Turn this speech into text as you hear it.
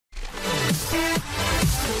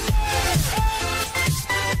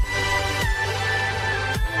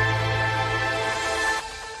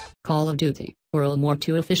Call of Duty World War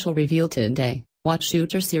II official reveal today. Watch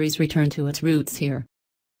shooter series return to its roots here.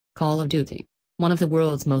 Call of Duty, one of the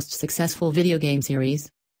world's most successful video game series,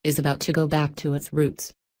 is about to go back to its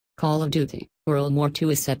roots. Call of Duty World War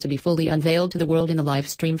II is set to be fully unveiled to the world in a live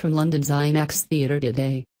stream from London's IMAX theater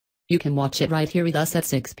today. You can watch it right here with us at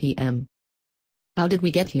 6 p.m. How did we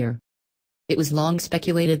get here? It was long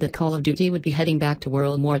speculated that Call of Duty would be heading back to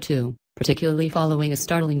World War II, particularly following a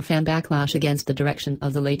startling fan backlash against the direction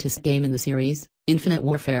of the latest game in the series, Infinite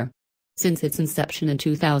Warfare. Since its inception in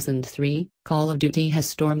 2003, Call of Duty has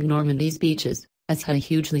stormed Normandy's beaches, has had a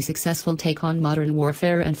hugely successful take on modern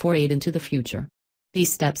warfare and forayed into the future.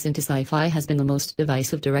 These steps into sci-fi has been the most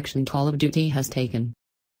divisive direction Call of Duty has taken.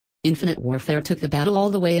 Infinite Warfare took the battle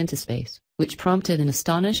all the way into space, which prompted an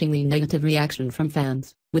astonishingly negative reaction from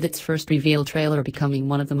fans, with its first reveal trailer becoming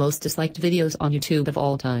one of the most disliked videos on YouTube of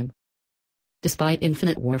all time. Despite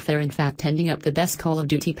Infinite Warfare in fact ending up the best Call of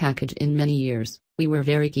Duty package in many years, we were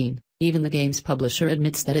very keen. Even the game's publisher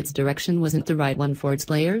admits that its direction wasn't the right one for its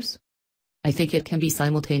players. I think it can be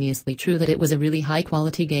simultaneously true that it was a really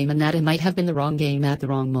high-quality game and that it might have been the wrong game at the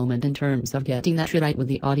wrong moment in terms of getting that right with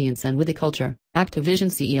the audience and with the culture,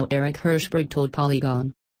 Activision CEO Eric Hirshberg told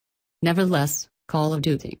Polygon. Nevertheless, Call of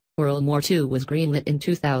Duty World War II was greenlit in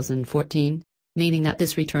 2014, meaning that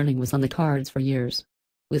this returning was on the cards for years.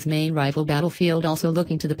 With main rival Battlefield also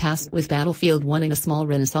looking to the past with Battlefield 1 in a small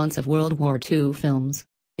renaissance of World War II films,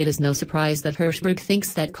 it is no surprise that Hirshberg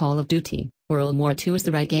thinks that Call of Duty World War II is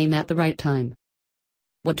the right game at the right time.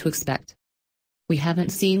 What to expect? We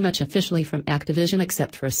haven't seen much officially from Activision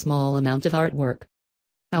except for a small amount of artwork.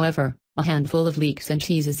 However, a handful of leaks and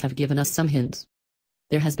teases have given us some hints.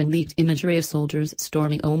 There has been leaked imagery of soldiers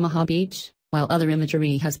storming Omaha Beach, while other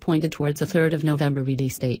imagery has pointed towards a 3rd of November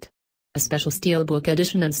release date. A special Steelbook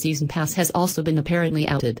edition and season pass has also been apparently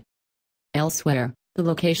outed. Elsewhere, the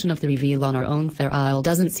location of the reveal on our own Fair Isle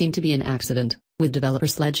doesn't seem to be an accident, with developer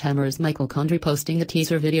Sledgehammer's Michael Condrey posting a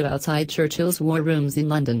teaser video outside Churchill's War Rooms in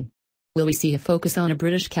London. Will we see a focus on a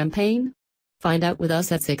British campaign? Find out with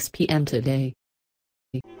us at 6 p.m. today.